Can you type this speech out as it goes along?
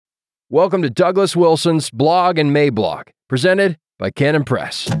Welcome to Douglas Wilson's Blog and Mablog, presented by Canon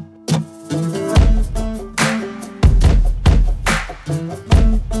Press.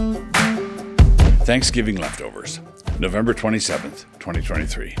 Thanksgiving Leftovers, November 27th,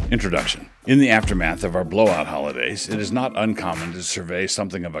 2023. Introduction. In the aftermath of our blowout holidays, it is not uncommon to survey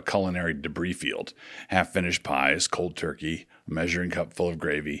something of a culinary debris field. Half-finished pies, cold turkey, a measuring cup full of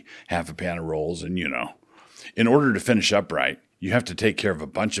gravy, half a pan of rolls, and you know. In order to finish up right, you have to take care of a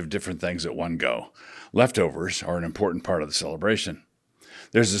bunch of different things at one go. Leftovers are an important part of the celebration.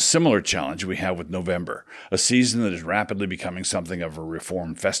 There's a similar challenge we have with November, a season that is rapidly becoming something of a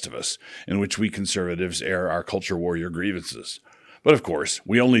reformed festivus, in which we conservatives air our culture warrior grievances. But of course,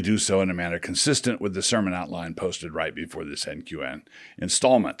 we only do so in a manner consistent with the sermon outline posted right before this NQN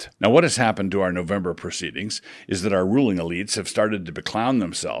installment. Now, what has happened to our November proceedings is that our ruling elites have started to beclown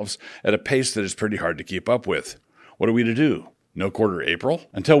themselves at a pace that is pretty hard to keep up with. What are we to do? No quarter April?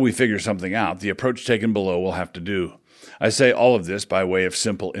 Until we figure something out, the approach taken below will have to do. I say all of this by way of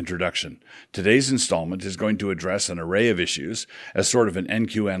simple introduction. Today's installment is going to address an array of issues as sort of an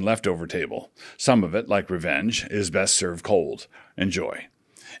NQN leftover table. Some of it, like revenge, is best served cold. Enjoy.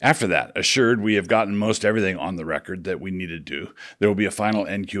 After that, assured we have gotten most everything on the record that we needed to, there will be a final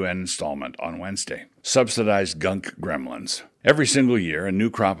NQN installment on Wednesday. Subsidized gunk gremlins. Every single year, a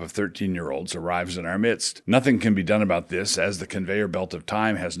new crop of 13-year-olds arrives in our midst. Nothing can be done about this, as the conveyor belt of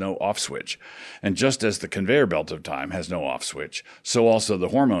time has no off switch. And just as the conveyor belt of time has no off switch, so also the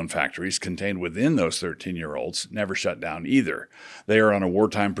hormone factories contained within those 13-year-olds never shut down either. They are on a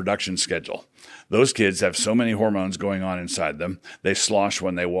wartime production schedule. Those kids have so many hormones going on inside them, they slosh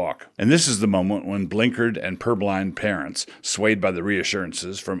when they walk. And this is the moment when blinkered and purblind parents, swayed by the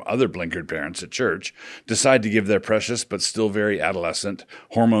reassurances from other blinkered parents at church, decide to give their precious but still very adolescent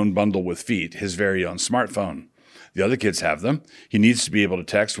hormone bundle with feet his very own smartphone. The other kids have them. He needs to be able to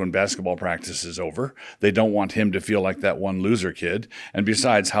text when basketball practice is over. They don't want him to feel like that one loser kid. And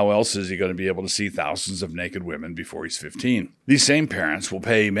besides, how else is he going to be able to see thousands of naked women before he's 15? These same parents will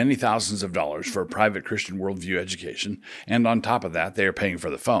pay many thousands of dollars for a private Christian worldview education, and on top of that, they are paying for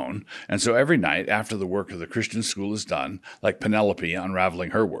the phone. And so every night after the work of the Christian school is done, like Penelope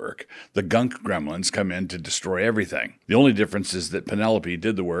unraveling her work, the gunk gremlins come in to destroy everything. The only difference is that Penelope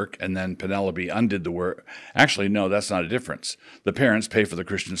did the work and then Penelope undid the work. Actually, no, that's not a difference. The parents pay for the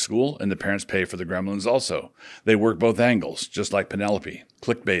Christian school, and the parents pay for the gremlins also. They work both angles, just like Penelope.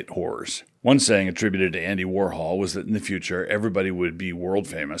 Clickbait whores. One saying attributed to Andy Warhol was that in the future, everybody would be world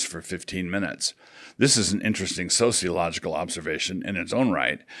famous for 15 minutes. This is an interesting sociological observation in its own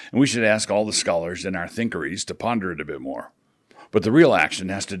right, and we should ask all the scholars in our thinkeries to ponder it a bit more. But the real action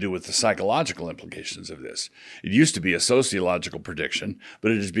has to do with the psychological implications of this. It used to be a sociological prediction, but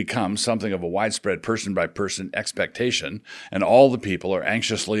it has become something of a widespread person-by-person expectation, and all the people are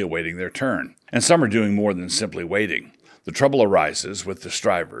anxiously awaiting their turn. And some are doing more than simply waiting. The trouble arises with the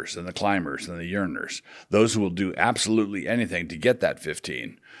strivers and the climbers and the yearners, those who will do absolutely anything to get that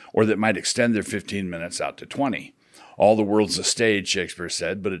 15, or that might extend their 15 minutes out to 20. All the world's a stage, Shakespeare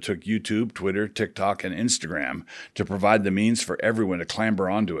said, but it took YouTube, Twitter, TikTok, and Instagram to provide the means for everyone to clamber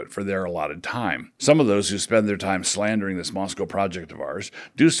onto it for their allotted time. Some of those who spend their time slandering this Moscow project of ours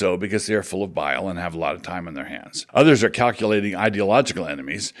do so because they are full of bile and have a lot of time on their hands. Others are calculating ideological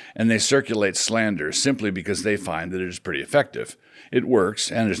enemies, and they circulate slander simply because they find that it is pretty effective. It works,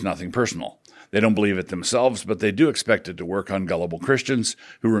 and it is nothing personal. They don't believe it themselves, but they do expect it to work on gullible Christians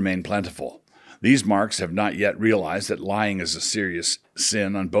who remain plentiful. These marks have not yet realized that lying is a serious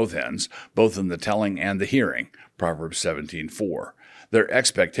sin on both ends, both in the telling and the hearing, Proverbs 17:4. Their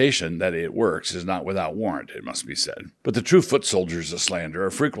expectation that it works is not without warrant, it must be said. But the true foot soldiers of slander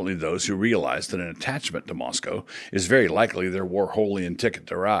are frequently those who realize that an attachment to Moscow is very likely their Warholian ticket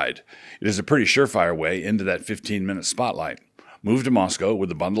to ride. It is a pretty surefire way into that 15-minute spotlight. Move to Moscow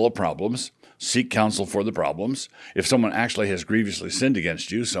with a bundle of problems. Seek counsel for the problems. If someone actually has grievously sinned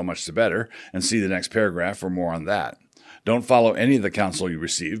against you, so much the better, and see the next paragraph for more on that. Don't follow any of the counsel you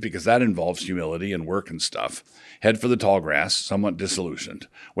receive, because that involves humility and work and stuff. Head for the tall grass, somewhat disillusioned.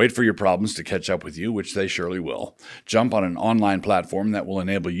 Wait for your problems to catch up with you, which they surely will. Jump on an online platform that will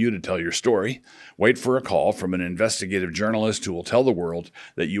enable you to tell your story. Wait for a call from an investigative journalist who will tell the world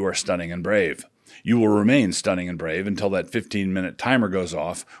that you are stunning and brave. You will remain stunning and brave until that 15-minute timer goes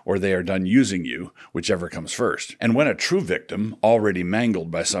off or they are done using you, whichever comes first. And when a true victim, already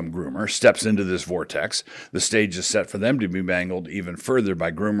mangled by some groomer, steps into this vortex, the stage is set for them to be mangled even further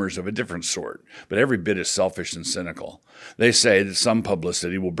by groomers of a different sort, but every bit as selfish and cynical. They say that some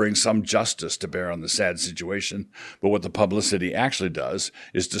publicity will bring some justice to bear on the sad situation, but what the publicity actually does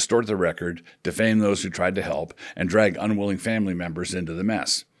is distort the record, defame those who tried to help, and drag unwilling family members into the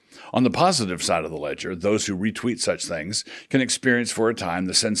mess. On the positive side of the ledger, those who retweet such things can experience for a time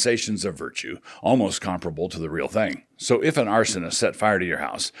the sensations of virtue, almost comparable to the real thing. So if an arsonist set fire to your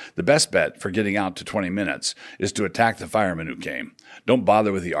house, the best bet for getting out to 20 minutes is to attack the fireman who came. Don't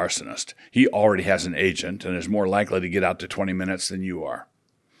bother with the arsonist. He already has an agent and is more likely to get out to 20 minutes than you are.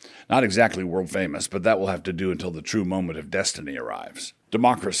 Not exactly world famous, but that will have to do until the true moment of destiny arrives.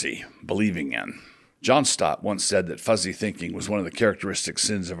 Democracy, believing in. John Stott once said that fuzzy thinking was one of the characteristic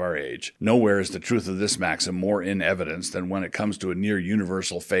sins of our age. Nowhere is the truth of this maxim more in evidence than when it comes to a near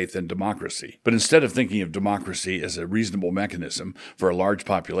universal faith in democracy. But instead of thinking of democracy as a reasonable mechanism for a large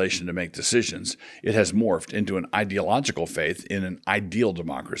population to make decisions, it has morphed into an ideological faith in an ideal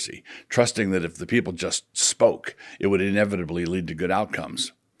democracy, trusting that if the people just spoke, it would inevitably lead to good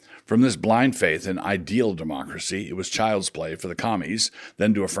outcomes. From this blind faith in ideal democracy, it was child's play for the commies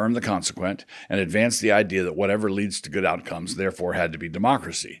then to affirm the consequent and advance the idea that whatever leads to good outcomes therefore had to be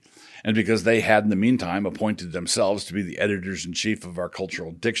democracy. And because they had in the meantime appointed themselves to be the editors-in-chief of our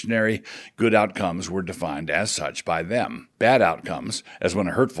cultural dictionary, good outcomes were defined as such by them. Bad outcomes, as when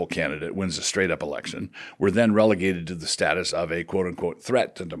a hurtful candidate wins a straight-up election, were then relegated to the status of a quote-unquote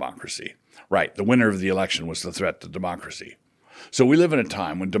threat to democracy. Right, the winner of the election was the threat to democracy. So we live in a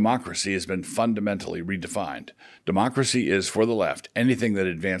time when democracy has been fundamentally redefined. Democracy is, for the left, anything that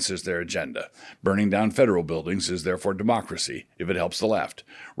advances their agenda. Burning down federal buildings is therefore democracy, if it helps the left.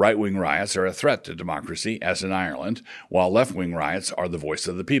 Right-wing riots are a threat to democracy, as in Ireland, while left-wing riots are the voice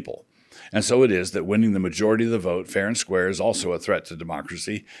of the people. And so it is that winning the majority of the vote fair and square is also a threat to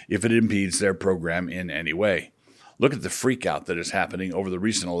democracy if it impedes their program in any way. Look at the freakout that is happening over the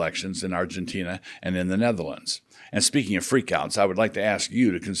recent elections in Argentina and in the Netherlands. And speaking of freakouts, I would like to ask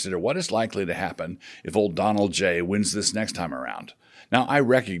you to consider what is likely to happen if old Donald J. wins this next time around. Now, I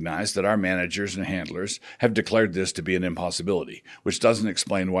recognize that our managers and handlers have declared this to be an impossibility, which doesn't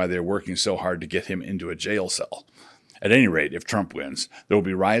explain why they're working so hard to get him into a jail cell. At any rate, if Trump wins, there will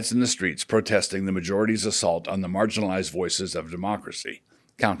be riots in the streets protesting the majority's assault on the marginalized voices of democracy.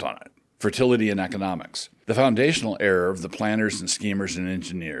 Count on it. Fertility and economics. The foundational error of the planners and schemers and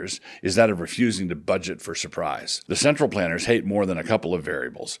engineers is that of refusing to budget for surprise. The central planners hate more than a couple of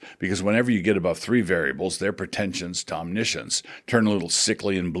variables, because whenever you get above 3 variables, their pretensions to omniscience turn a little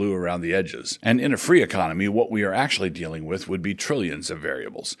sickly and blue around the edges. And in a free economy, what we are actually dealing with would be trillions of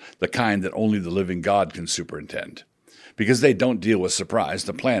variables, the kind that only the living God can superintend. Because they don't deal with surprise,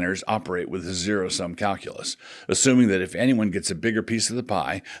 the planners operate with a zero-sum calculus, assuming that if anyone gets a bigger piece of the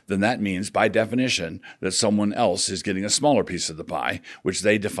pie, then that means, by definition, that someone else is getting a smaller piece of the pie, which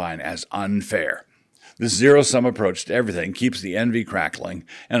they define as unfair. This zero-sum approach to everything keeps the envy crackling,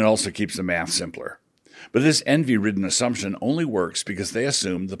 and it also keeps the math simpler. But this envy-ridden assumption only works because they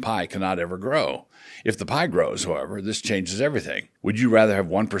assume the pie cannot ever grow. If the pie grows, however, this changes everything. Would you rather have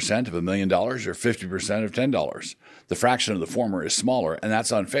 1% of $1 million or 50% of $10? The fraction of the former is smaller, and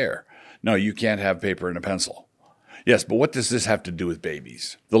that's unfair. No, you can't have paper and a pencil. Yes, but what does this have to do with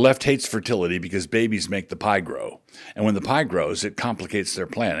babies? The left hates fertility because babies make the pie grow. And when the pie grows, it complicates their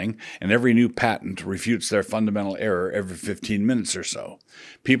planning, and every new patent refutes their fundamental error every 15 minutes or so.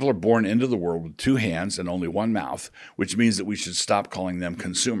 People are born into the world with 2 hands and only 1 mouth, which means that we should stop calling them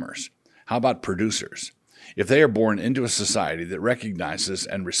consumers. How about producers? If they are born into a society that recognizes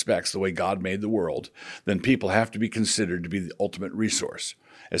and respects the way God made the world, then people have to be considered to be the ultimate resource.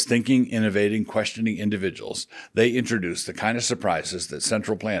 As thinking, innovating, questioning individuals, they introduce the kind of surprises that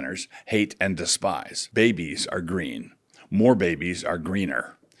central planners hate and despise. Babies are green. More babies are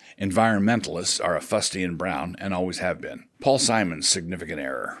greener. Environmentalists are a fustian brown and always have been. Paul Simon's significant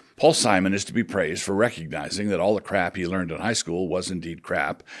error. Paul Simon is to be praised for recognizing that all the crap he learned in high school was indeed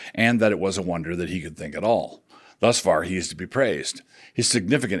crap, and that it was a wonder that he could think at all. Thus far, he is to be praised. His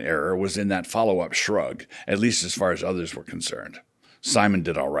significant error was in that follow-up shrug, at least as far as others were concerned. Simon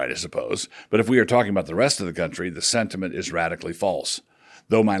did all right, I suppose, but if we are talking about the rest of the country, the sentiment is radically false,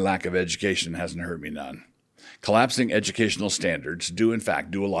 though my lack of education hasn't hurt me none. Collapsing educational standards do in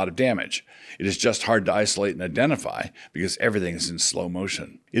fact do a lot of damage. It is just hard to isolate and identify because everything is in slow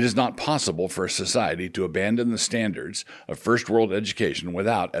motion. It is not possible for a society to abandon the standards of first world education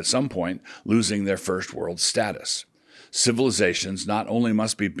without, at some point, losing their first world status. Civilizations not only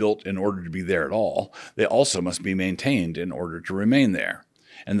must be built in order to be there at all, they also must be maintained in order to remain there.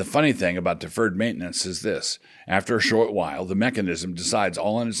 And the funny thing about deferred maintenance is this. After a short while, the mechanism decides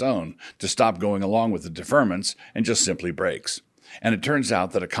all on its own to stop going along with the deferments and just simply breaks. And it turns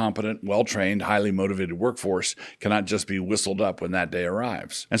out that a competent, well-trained, highly motivated workforce cannot just be whistled up when that day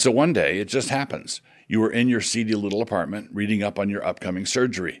arrives. And so one day, it just happens. You were in your seedy little apartment reading up on your upcoming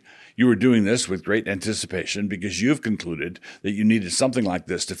surgery. You were doing this with great anticipation because you've concluded that you needed something like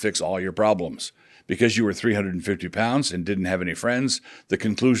this to fix all your problems. Because you were 350 pounds and didn't have any friends, the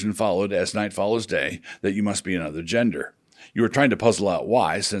conclusion followed, as night follows day, that you must be another gender. You were trying to puzzle out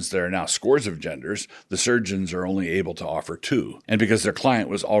why, since there are now scores of genders, the surgeons are only able to offer 2. And because their client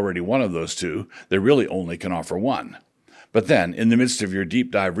was already one of those 2, they really only can offer 1. But then, in the midst of your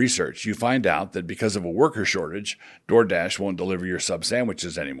deep dive research, you find out that because of a worker shortage, DoorDash won't deliver your sub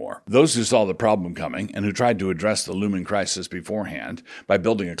sandwiches anymore. Those who saw the problem coming and who tried to address the looming crisis beforehand by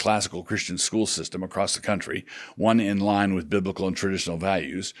building a classical Christian school system across the country, one in line with biblical and traditional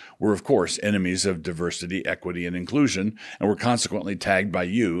values, were of course enemies of diversity, equity, and inclusion, and were consequently tagged by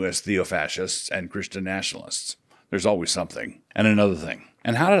you as theofascists and Christian nationalists. There's always something. And another thing.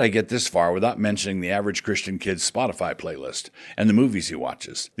 And how did I get this far without mentioning the average Christian kid's Spotify playlist and the movies he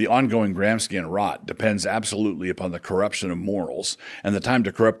watches? The ongoing Gramscian rot depends absolutely upon the corruption of morals, and the time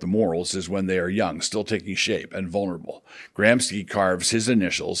to corrupt the morals is when they are young, still taking shape, and vulnerable. Gramsci carves his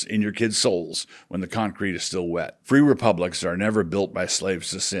initials in your kids' souls when the concrete is still wet. Free republics are never built by slaves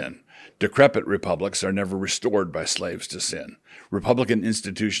to sin. Decrepit republics are never restored by slaves to sin. Republican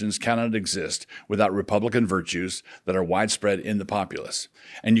institutions cannot exist without Republican virtues that are widespread in the populace.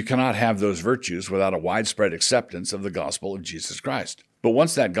 And you cannot have those virtues without a widespread acceptance of the gospel of Jesus Christ. But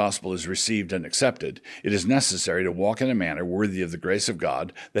once that gospel is received and accepted, it is necessary to walk in a manner worthy of the grace of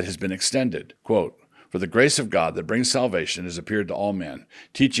God that has been extended. Quote, "For the grace of God that brings salvation has appeared to all men,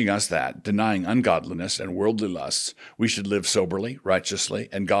 teaching us that, denying ungodliness and worldly lusts, we should live soberly, righteously,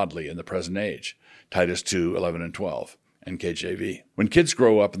 and godly in the present age." Titus 2:11 and 12. NKJV. When kids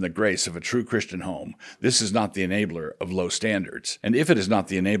grow up in the grace of a true Christian home, this is not the enabler of low standards. And if it is not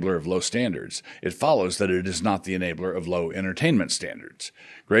the enabler of low standards, it follows that it is not the enabler of low entertainment standards.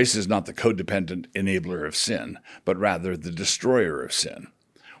 Grace is not the codependent enabler of sin, but rather the destroyer of sin.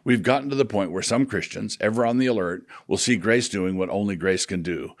 We've gotten to the point where some Christians, ever on the alert, will see grace doing what only grace can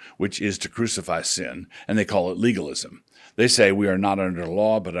do, which is to crucify sin, and they call it legalism. They say we are not under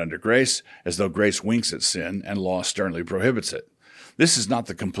law but under grace, as though grace winks at sin and law sternly prohibits it. This is not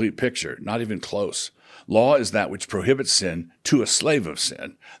the complete picture, not even close. Law is that which prohibits sin to a slave of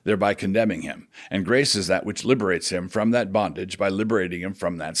sin, thereby condemning him, and grace is that which liberates him from that bondage by liberating him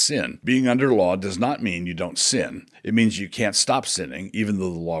from that sin. Being under law does not mean you don't sin. It means you can't stop sinning, even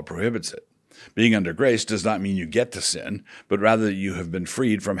though the law prohibits it. Being under grace does not mean you get to sin, but rather that you have been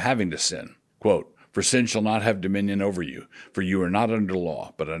freed from having to sin. Quote, "For sin shall not have dominion over you, for you are not under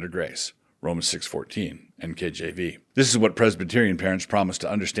law, but under grace." Romans 6:14, NKJV. This is what Presbyterian parents promised to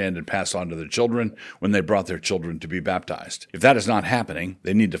understand and pass on to their children when they brought their children to be baptized. If that is not happening,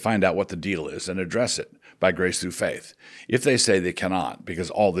 they need to find out what the deal is and address it by grace through faith. If they say they cannot,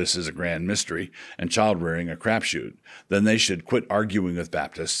 because all this is a grand mystery and child-rearing a crapshoot, then they should quit arguing with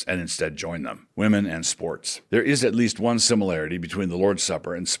Baptists and instead join them. Women and sports. There is at least one similarity between the Lord's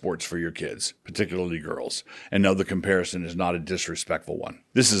Supper and sports for your kids, particularly girls, and no, the comparison is not a disrespectful one.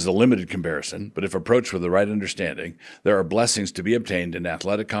 This is a limited comparison, but if approached with the right understanding, there are blessings to be obtained in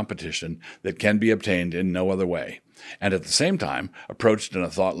athletic competition that can be obtained in no other way. And at the same time, approached in a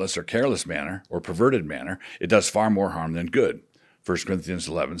thoughtless or careless manner, or perverted manner, it does far more harm than good. 1 Corinthians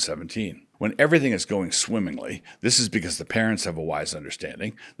 11:17. When everything is going swimmingly, this is because the parents have a wise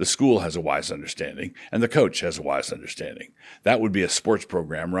understanding, the school has a wise understanding, and the coach has a wise understanding. That would be a sports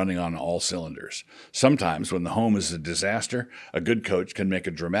program running on all cylinders. Sometimes, when the home is a disaster, a good coach can make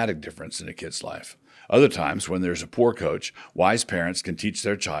a dramatic difference in a kid's life. Other times, when there's a poor coach, wise parents can teach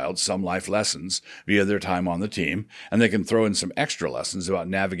their child some life lessons via their time on the team, and they can throw in some extra lessons about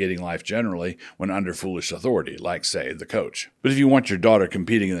navigating life generally when under foolish authority, like, say, the coach. But if you want your daughter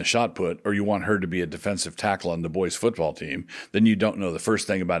competing in the shot put, or you want her to be a defensive tackle on the boys' football team, then you don't know the first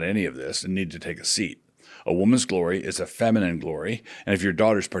thing about any of this and need to take a seat. A woman's glory is a feminine glory, and if your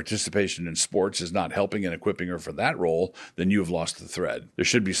daughter's participation in sports is not helping and equipping her for that role, then you have lost the thread. There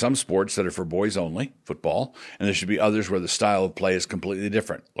should be some sports that are for boys only, football, and there should be others where the style of play is completely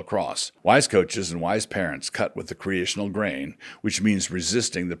different, lacrosse. Wise coaches and wise parents cut with the creational grain, which means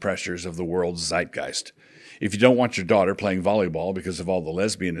resisting the pressures of the world's zeitgeist. If you don't want your daughter playing volleyball because of all the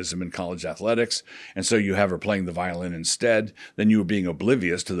lesbianism in college athletics, and so you have her playing the violin instead, then you are being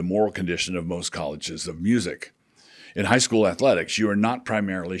oblivious to the moral condition of most colleges of music. In high school athletics, you are not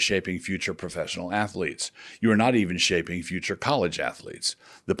primarily shaping future professional athletes. You are not even shaping future college athletes.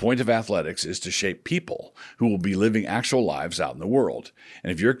 The point of athletics is to shape people who will be living actual lives out in the world.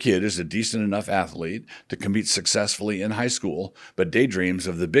 And if your kid is a decent enough athlete to compete successfully in high school, but daydreams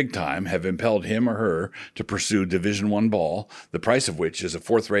of the big time have impelled him or her to pursue Division I ball, the price of which is a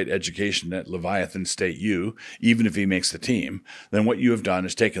fourth-rate education at Leviathan State U, even if he makes the team, then what you have done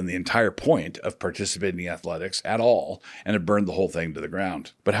is taken the entire point of participating in athletics at all and have burned the whole thing to the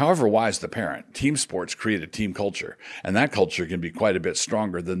ground. But however wise the parent, team sports create a team culture, and that culture can be quite a bit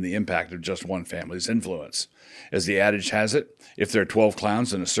stronger than the impact of just one family's influence. As the adage has it, if there are 12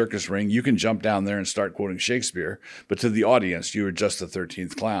 clowns in a circus ring, you can jump down there and start quoting Shakespeare, but to the audience, you are just the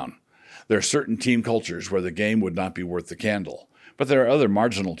 13th clown. There are certain team cultures where the game would not be worth the candle. But there are other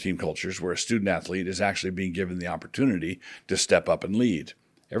marginal team cultures where a student athlete is actually being given the opportunity to step up and lead.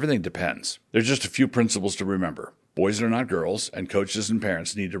 Everything depends. There's just a few principles to remember. Boys are not girls, and coaches and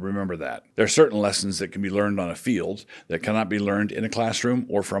parents need to remember that. There are certain lessons that can be learned on a field that cannot be learned in a classroom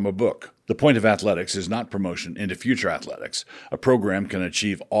or from a book. The point of athletics is not promotion into future athletics. A program can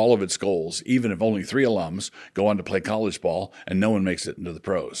achieve all of its goals, even if only 3 alums go on to play college ball and no one makes it into the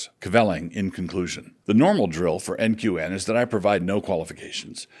pros. Cavelling in conclusion. The normal drill for NQN is that I provide no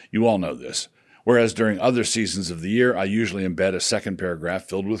qualifications. You all know this. Whereas during other seasons of the year, I usually embed a second paragraph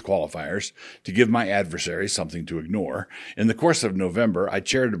filled with qualifiers to give my adversaries something to ignore. In the course of November, I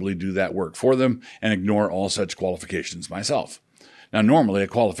charitably do that work for them and ignore all such qualifications myself. Now, normally a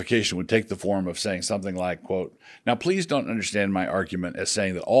qualification would take the form of saying something like, quote, "Now please don't understand my argument as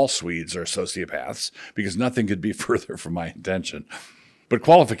saying that all Swedes are sociopaths, because nothing could be further from my intention." But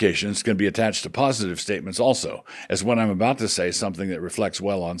qualifications can be attached to positive statements also, as when I'm about to say something that reflects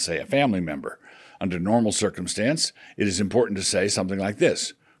well on, say, a family member. Under normal circumstance, it is important to say something like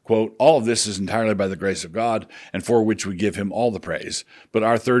this, quote, "All of this is entirely by the grace of God, and for which we give him all the praise. But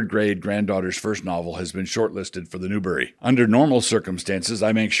our third-grade granddaughter's first novel has been shortlisted for the Newbery." Under normal circumstances,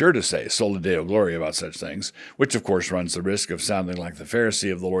 I make sure to say Soli Deo Gloria about such things, which of course runs the risk of sounding like the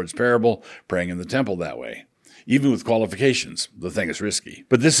Pharisee of the Lord's parable, praying in the temple that way. Even with qualifications, the thing is risky.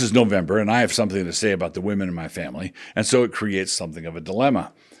 But this is November, and I have something to say about the women in my family, and so it creates something of a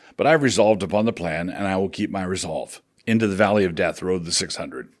dilemma. But I've resolved upon the plan, and I will keep my resolve. Into the valley of death rode the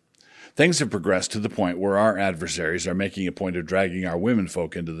 600. Things have progressed to the point where our adversaries are making a point of dragging our women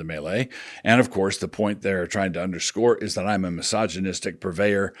folk into the melee, and of course the point they're trying to underscore is that I'm a misogynistic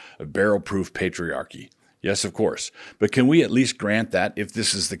purveyor of barrel-proof patriarchy. Yes, of course. But can we at least grant that, if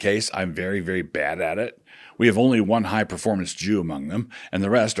this is the case, I'm very, very bad at it? We have only one high-performance Jew among them, and the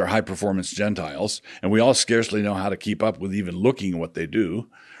rest are high-performance Gentiles, and we all scarcely know how to keep up with even looking at what they do.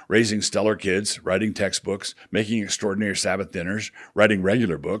 Raising stellar kids, writing textbooks, making extraordinary Sabbath dinners, writing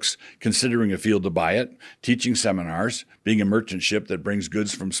regular books, considering a field to buy it, teaching seminars, being a merchant ship that brings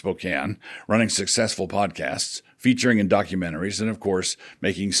goods from Spokane, running successful podcasts, featuring in documentaries, and of course,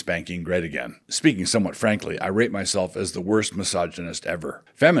 making spanking great again. Speaking somewhat frankly, I rate myself as the worst misogynist ever.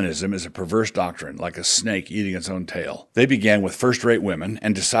 Feminism is a perverse doctrine, like a snake eating its own tail. They began with first-rate women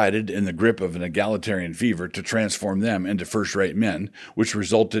and decided, in the grip of an egalitarian fever, to transform them into first-rate men, which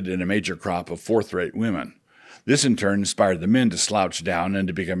resulted in a major crop of fourth-rate women. This in turn inspired the men to slouch down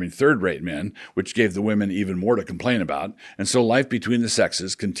into becoming third-rate men, which gave the women even more to complain about, and so life between the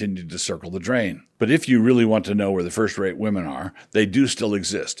sexes continued to circle the drain. But if you really want to know where the first-rate women are, they do still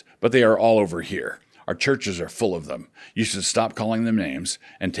exist, but they are all over here. Our churches are full of them. You should stop calling them names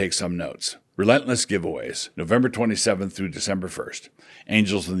and take some notes. Relentless Giveaways, November 27th through December 1st.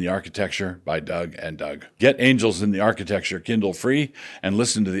 Angels in the Architecture by Doug and Doug. Get Angels in the Architecture Kindle free and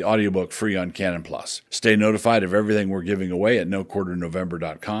listen to the audiobook free on Canon Plus. Stay notified of everything we're giving away at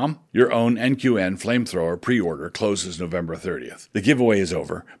NoQuarterNovember.com. Your own NQN Flamethrower pre-order closes November 30th. The giveaway is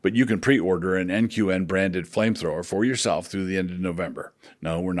over, but you can pre-order an NQN branded flamethrower for yourself through the end of November.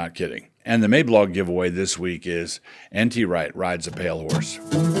 No, we're not kidding. And the Mablog giveaway this week is N.T. Wright Rides a Pale Horse.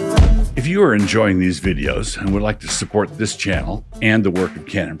 If you are enjoying these videos and would like to support this channel and the work of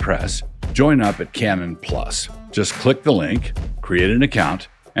Canon Press, join up at Canon Plus. Just click the link, create an account,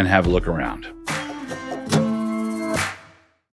 and have a look around.